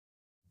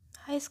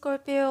Hi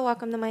Scorpio,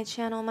 welcome to my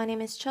channel. My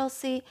name is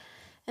Chelsea.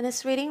 In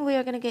this reading, we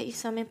are going to get you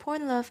some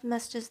important love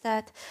messages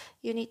that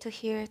you need to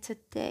hear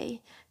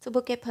today. To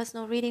book a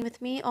personal reading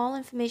with me, all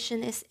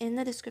information is in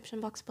the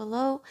description box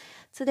below.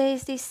 Today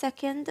is the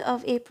 2nd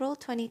of April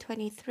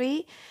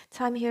 2023.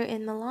 Time here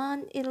in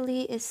Milan,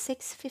 Italy is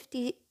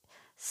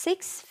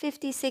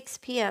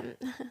 6:56 p.m.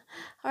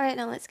 Alright,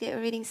 now let's get a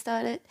reading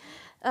started.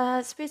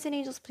 Spirits and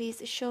angels, please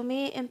show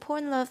me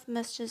important love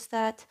messages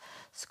that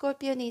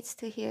Scorpio needs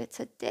to hear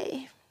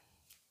today.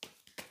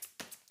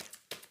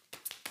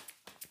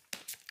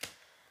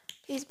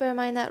 Please bear in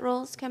mind that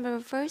roles can be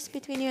reversed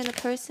between you and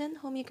the person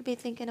whom you could be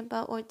thinking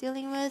about or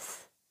dealing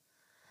with.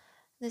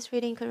 This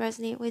reading could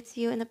resonate with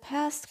you in the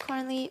past,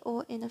 currently,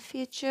 or in the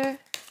future.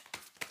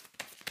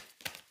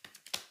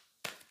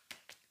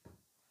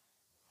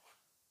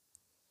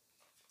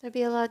 There'll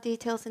be a lot of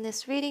details in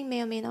this reading,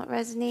 may or may not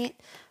resonate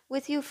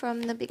with you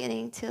from the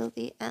beginning till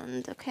the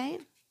end, okay?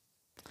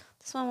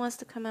 This one wants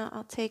to come out,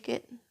 I'll take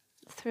it.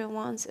 3 of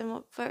Wands in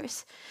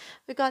reverse.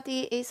 We got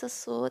the Ace of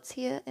Swords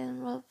here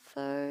in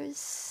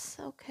reverse.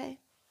 Okay,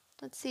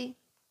 let's see.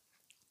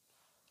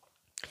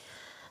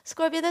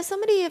 Scorpio, there's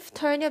somebody you've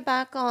turned your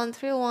back on,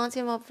 3 of Wands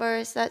in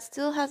reverse, that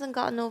still hasn't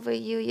gotten over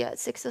you yet,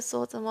 6 of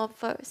Swords in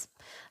reverse.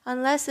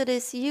 Unless it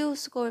is you,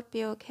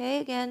 Scorpio, okay?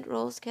 Again,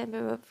 roles can be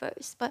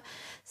reversed. But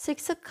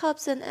 6 of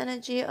Cups and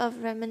energy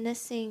of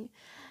reminiscing.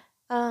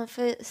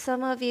 For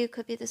some of you,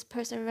 could be this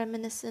person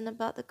reminiscing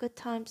about the good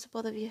times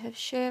both of you have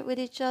shared with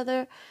each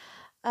other.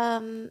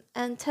 And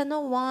 10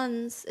 of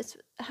Wands, it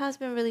has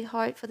been really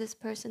hard for this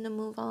person to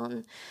move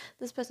on.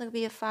 This person could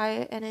be a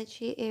fire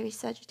energy, Aries,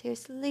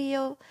 Sagittarius,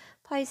 Leo,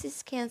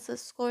 Pisces, Cancer,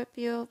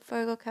 Scorpio,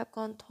 Virgo,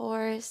 Capricorn,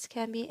 Taurus.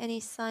 Can be any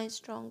sign,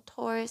 strong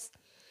Taurus.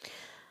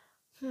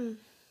 The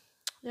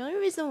only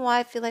reason why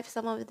I feel like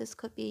some of this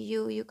could be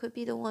you could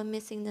be the one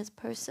missing this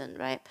person,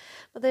 right?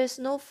 But there's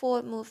no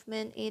forward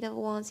movement, 8 of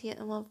Wands here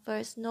in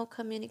reverse, no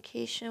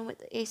communication with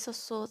the Ace of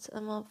Swords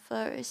in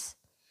reverse.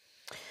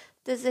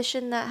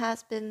 Decision that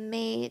has been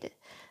made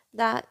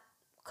that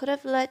could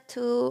have led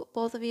to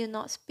both of you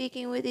not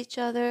speaking with each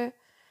other,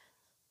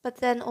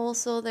 but then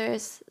also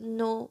there's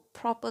no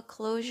proper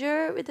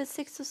closure with the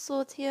 6 of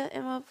Swords here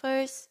in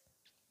reverse.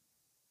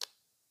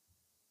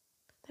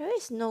 There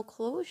is no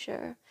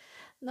closure.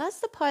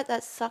 That's the part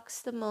that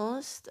sucks the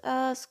most,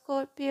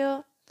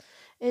 Scorpio,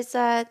 is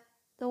that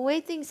the way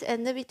things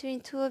ended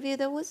between two of you,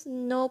 there was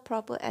no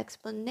proper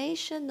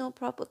explanation, no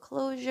proper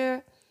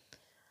closure.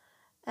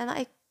 And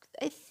I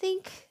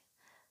think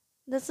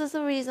this is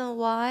the reason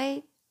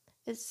why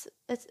it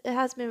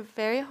has been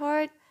very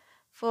hard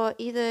for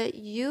either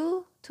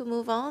you to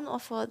move on or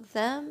for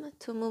them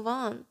to move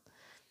on.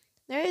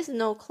 There is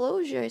no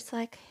closure. It's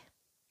like,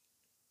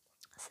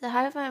 it's the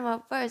Hierophant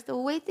reverse. The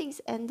way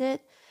things ended,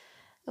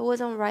 it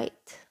wasn't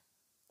right.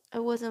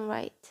 It wasn't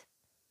right.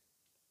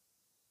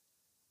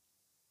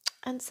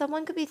 And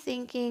someone could be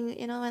thinking,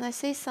 you know, when I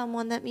say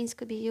someone, that means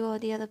could be you or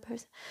the other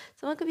person.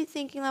 Someone could be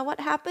thinking, like,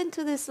 what happened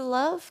to this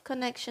love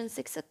connection?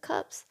 6 of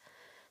Cups.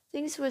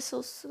 Things were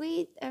so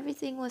sweet.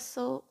 Everything was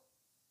so,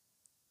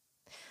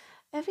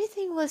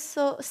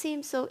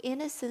 seemed so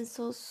innocent,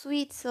 so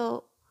sweet,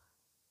 so,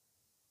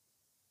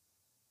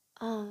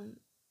 it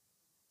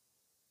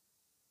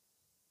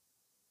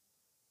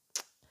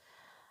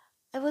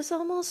was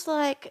almost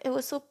like it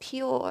was so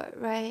pure,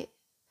 right?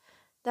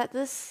 That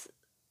this,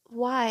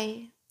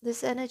 why?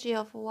 This energy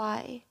of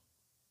why?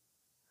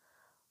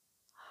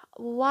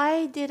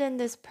 Why didn't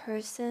this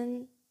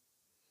person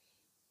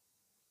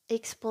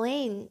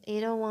explain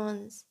 8 of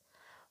Wands?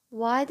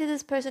 Why did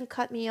this person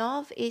cut me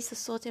off? Ace of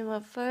Swords in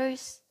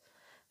reverse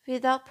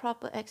without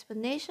proper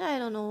explanation. I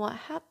don't know what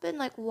happened.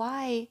 Like,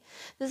 why?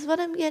 This is what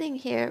I'm getting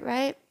here,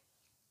 right?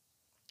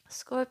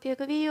 Scorpio,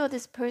 could be you or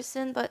this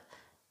person, but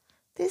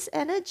this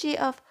energy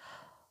of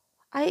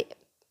I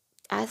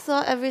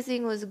thought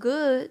everything was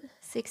good.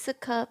 6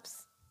 of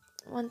Cups.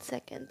 1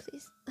 second,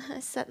 please.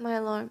 I set my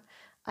alarm.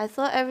 I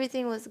thought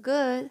everything was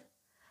good.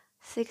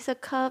 6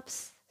 of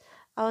Cups.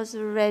 I was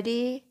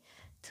ready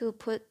to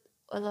put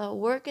a lot of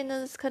work into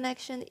this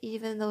connection,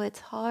 even though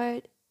it's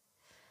hard.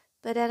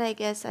 But then I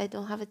guess I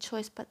don't have a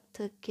choice but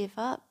to give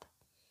up.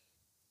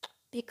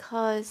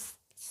 Because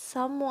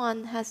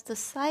someone has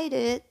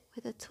decided,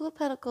 with the 2 of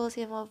Pentacles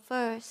in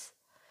reverse,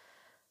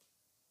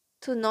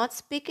 to not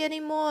speak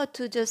anymore,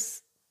 to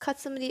just cut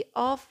somebody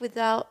off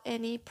without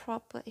any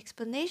proper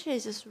explanation.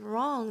 Is just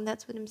wrong.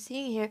 That's what I'm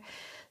seeing here.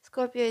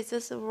 Scorpio, is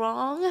just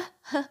wrong.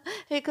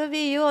 It could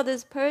be you or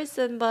this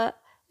person, but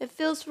it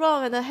feels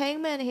wrong. And the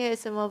Hangman here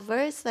is in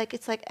reverse. Like,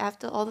 it's like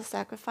after all the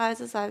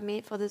sacrifices I've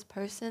made for this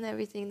person,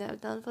 everything that I've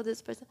done for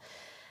this person,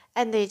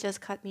 and they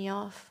just cut me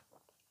off.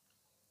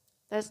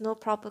 There's no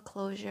proper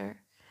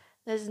closure.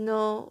 There's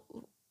no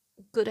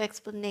good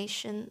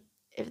explanation.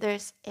 If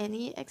there's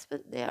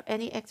there are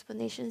any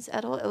explanations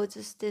at all, it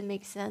just didn't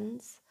make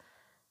sense.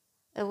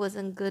 It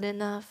wasn't good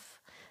enough.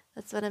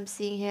 That's what I'm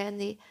seeing here in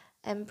the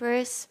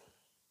Empress.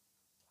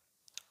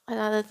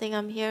 Another thing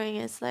I'm hearing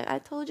is like, I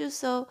told you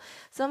so.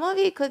 Some of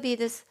you could be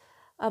this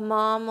a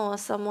mom or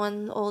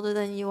someone older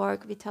than you are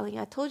could be telling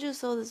you, I told you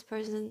so, this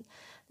person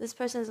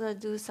is going to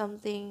do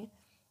something.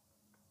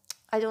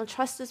 I don't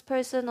trust this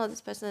person, or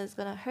this person is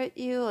going to hurt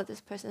you, or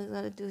this person is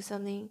going to do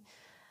something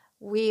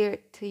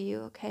weird to you,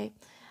 okay?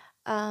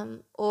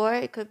 Or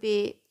it could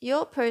be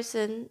your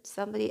person,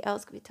 somebody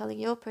else could be telling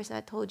your person,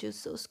 I told you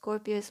so.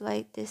 Scorpio is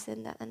like this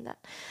and that and that.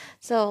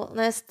 So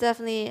that's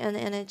definitely an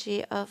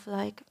energy of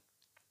like,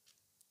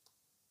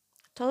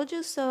 told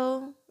you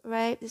so,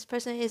 right? This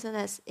person isn't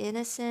as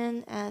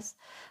innocent as,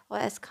 or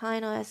as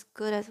kind or as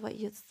good as what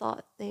you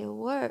thought they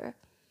were.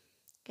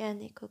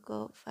 Again, it could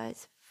go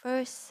vice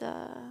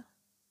versa.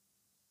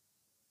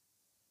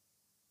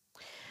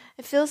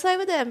 It feels like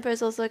with the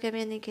Empress also can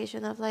be an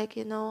indication of like,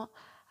 you know,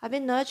 I've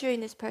been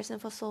nurturing this person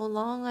for so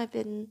long. I've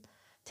been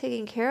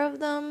taking care of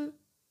them.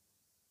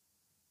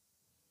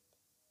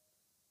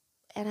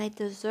 And I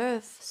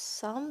deserve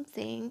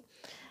something.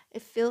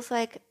 It feels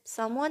like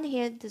someone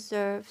here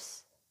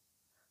deserves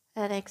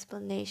an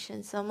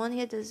explanation. Someone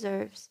here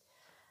deserves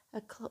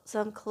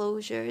some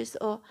closures,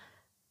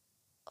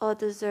 or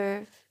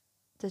deserve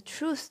the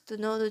truth, to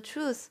know the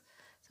truth.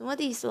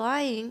 Somebody's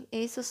lying.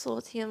 Ace of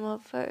Swords here in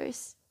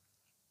reverse.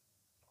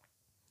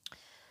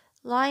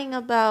 Lying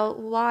about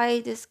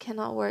why this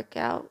cannot work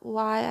out,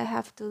 why I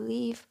have to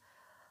leave.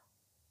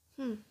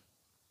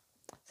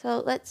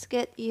 So let's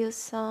get you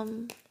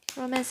some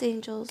romance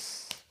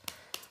angels.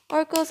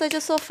 Oracles, I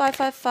just saw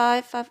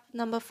 555.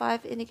 Number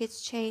 5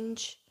 indicates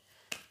change.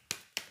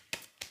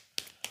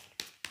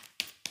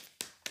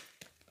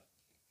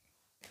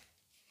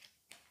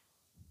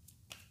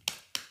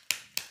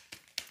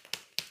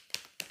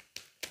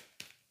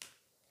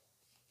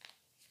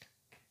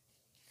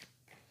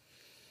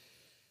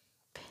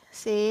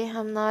 See,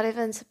 I'm not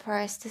even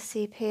surprised to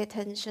see pay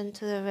attention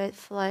to the red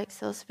flags.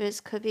 So spirits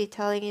could be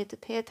telling you to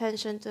pay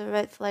attention to the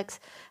red flags.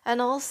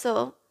 And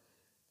also,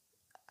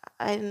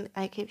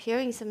 I keep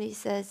hearing somebody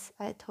says,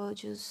 I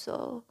told you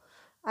so.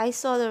 I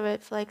saw the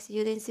red flags,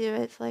 you didn't see the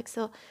red flags.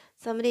 So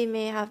somebody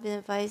may have been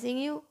advising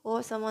you,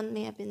 or someone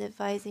may have been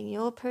advising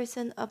your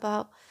person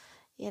about,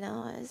 you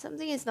know,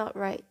 something is not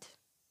right.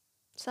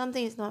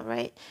 Something is not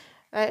right.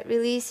 Right?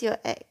 Release your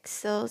ex.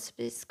 So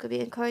spirits could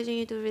be encouraging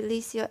you to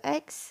release your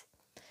ex.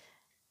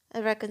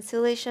 A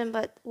reconciliation,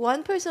 but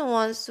one person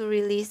wants to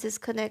release this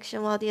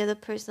connection while the other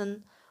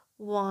person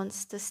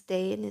wants to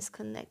stay in this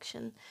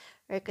connection.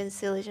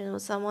 Reconciliation, or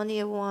someone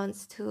here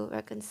wants to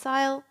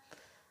reconcile.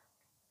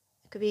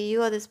 It could be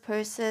you or this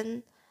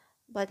person,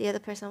 but the other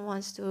person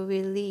wants to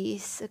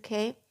release,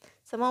 okay?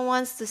 Someone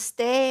wants to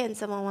stay and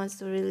someone wants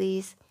to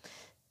release.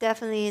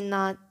 Definitely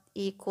not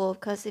equal,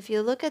 because if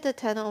you look at the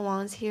 10 of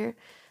Wands here,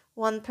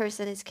 one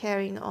person is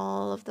carrying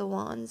all of the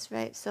wands,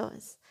 right? So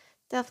it's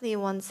definitely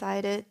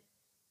one-sided.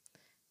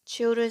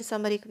 Children,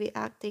 somebody could be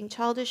acting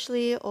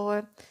childishly,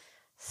 or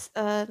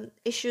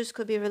issues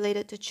could be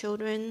related to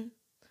children.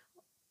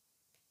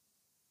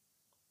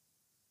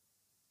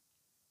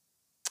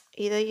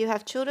 Either you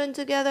have children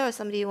together, or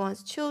somebody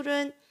wants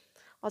children,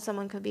 or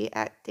someone could be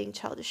acting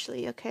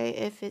childishly, okay,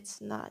 if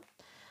it's not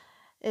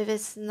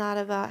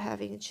about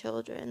having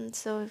children.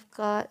 So we've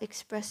got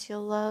express your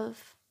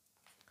love,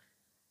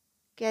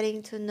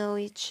 getting to know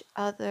each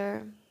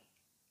other.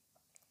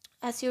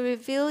 As you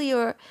reveal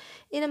your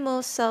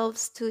innermost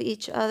selves to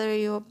each other,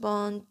 your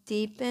bond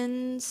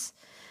deepens.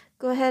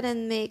 Go ahead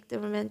and make the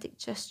romantic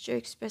gesture,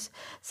 express.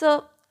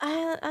 So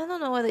I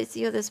don't know whether it's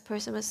you or this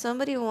person, but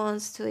somebody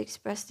wants to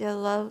express their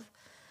love,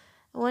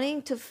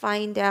 wanting to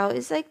find out.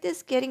 It's like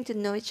this getting to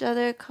know each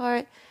other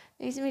card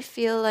makes me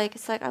feel like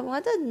it's like I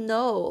want to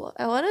know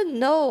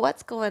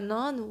what's going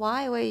on.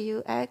 Why were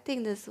you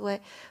acting this way?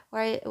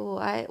 Why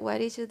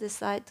did you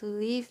decide to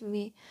leave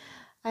me?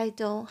 I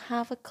don't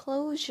have a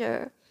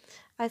closure.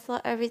 I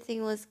thought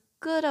everything was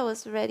good. I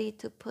was ready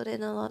to put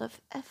in a lot of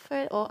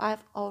effort, or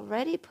I've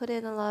already put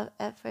in a lot of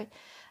effort.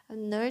 I've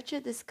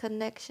nurtured this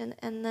connection,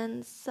 and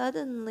then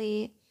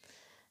suddenly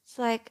it's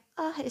like,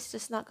 it's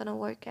just not gonna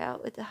work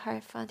out with the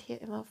Hierophant here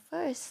in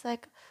reverse.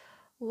 Like,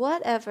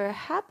 whatever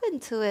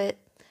happened to it?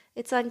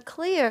 It's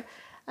unclear.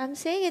 I'm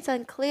saying it's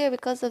unclear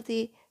because of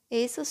the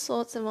Ace of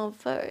Swords in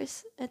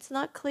reverse. It's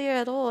not clear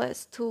at all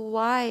as to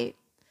why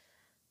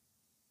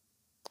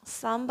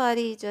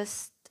somebody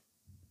just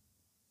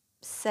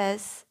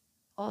says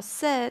or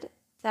said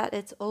that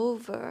it's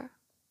over.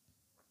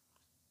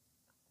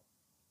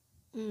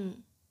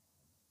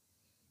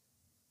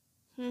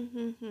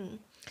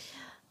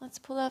 Let's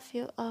pull a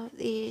few of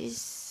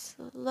these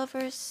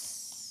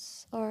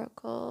lovers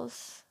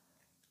oracles.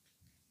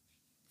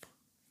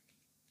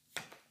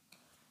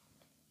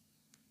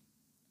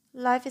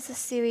 Life is a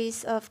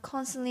series of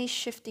constantly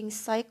shifting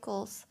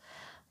cycles.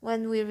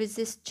 When we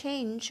resist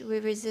change, we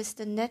resist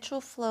the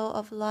natural flow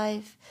of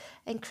life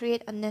and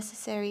create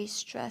unnecessary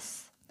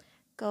stress.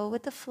 Go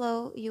with the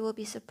flow, you will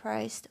be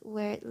surprised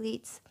where it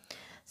leads.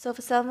 So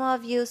for some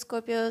of you,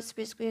 Scorpio, is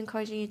basically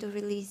encouraging you to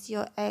release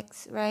your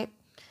ex, right?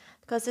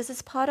 Because this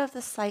is part of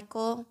the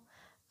cycle.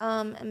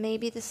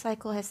 Maybe the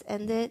cycle has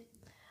ended.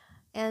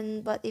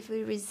 But if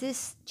we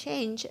resist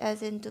change,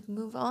 as in to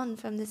move on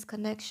from this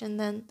connection,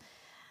 then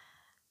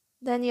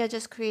then you're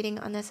just creating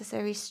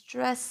unnecessary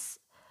stress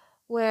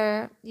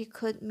where you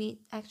could meet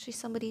actually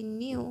somebody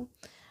new.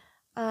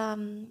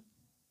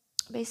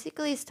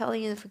 Basically it's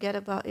telling you to forget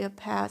about your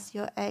past,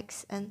 your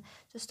ex, and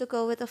just to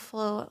go with the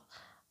flow.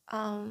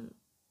 And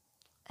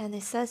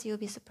it says you'll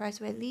be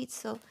surprised where it leads.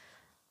 So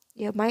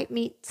you might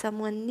meet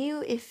someone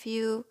new if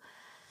you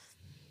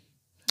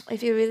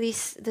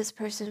release this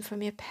person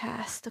from your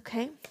past.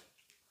 Okay.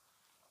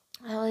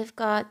 Now we've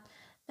got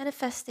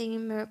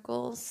manifesting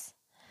miracles.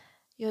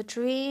 Your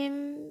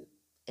dream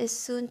is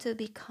soon to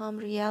become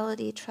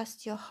reality.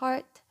 Trust your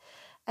heart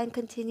and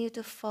continue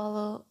to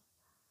follow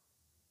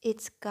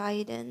its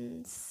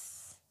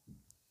guidance.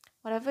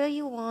 Whatever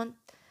you want,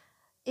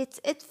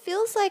 it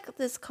feels like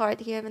this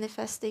card here,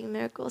 manifesting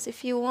miracles.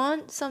 If you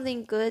want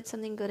something good is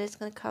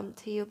going to come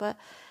to you. But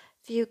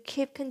if you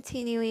keep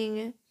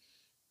continuing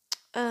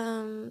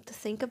to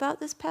think about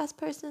this past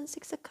person,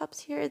 Six of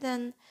Cups here,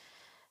 then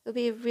it'll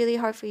be really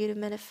hard for you to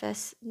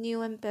manifest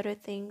new and better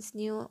things,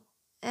 new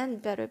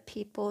and better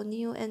people,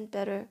 new and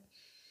better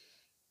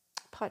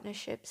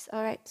partnerships.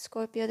 All right,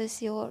 Scorpio, this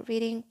is your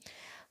reading.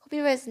 Hope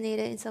you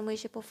resonated in some way,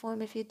 shape, or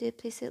form. If you did,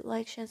 please hit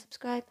like, share, and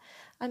subscribe.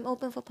 I'm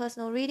open for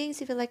personal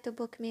readings. If you'd like to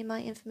book me,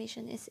 my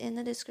information is in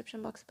the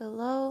description box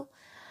below.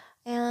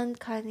 And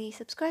kindly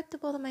subscribe to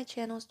both of my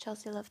channels,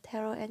 Chelsea Love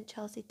Tarot and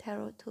Chelsea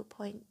Tarot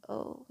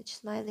 2.0, which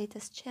is my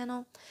latest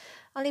channel.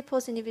 I only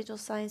post individual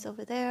signs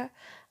over there.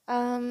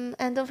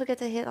 And don't forget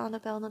to hit on the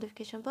bell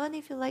notification button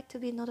if you'd like to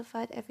be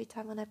notified every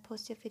time when I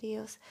post your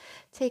videos.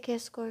 Take care,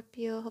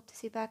 Scorpio. Hope to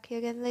see you back here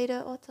again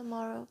later or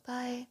tomorrow.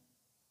 Bye.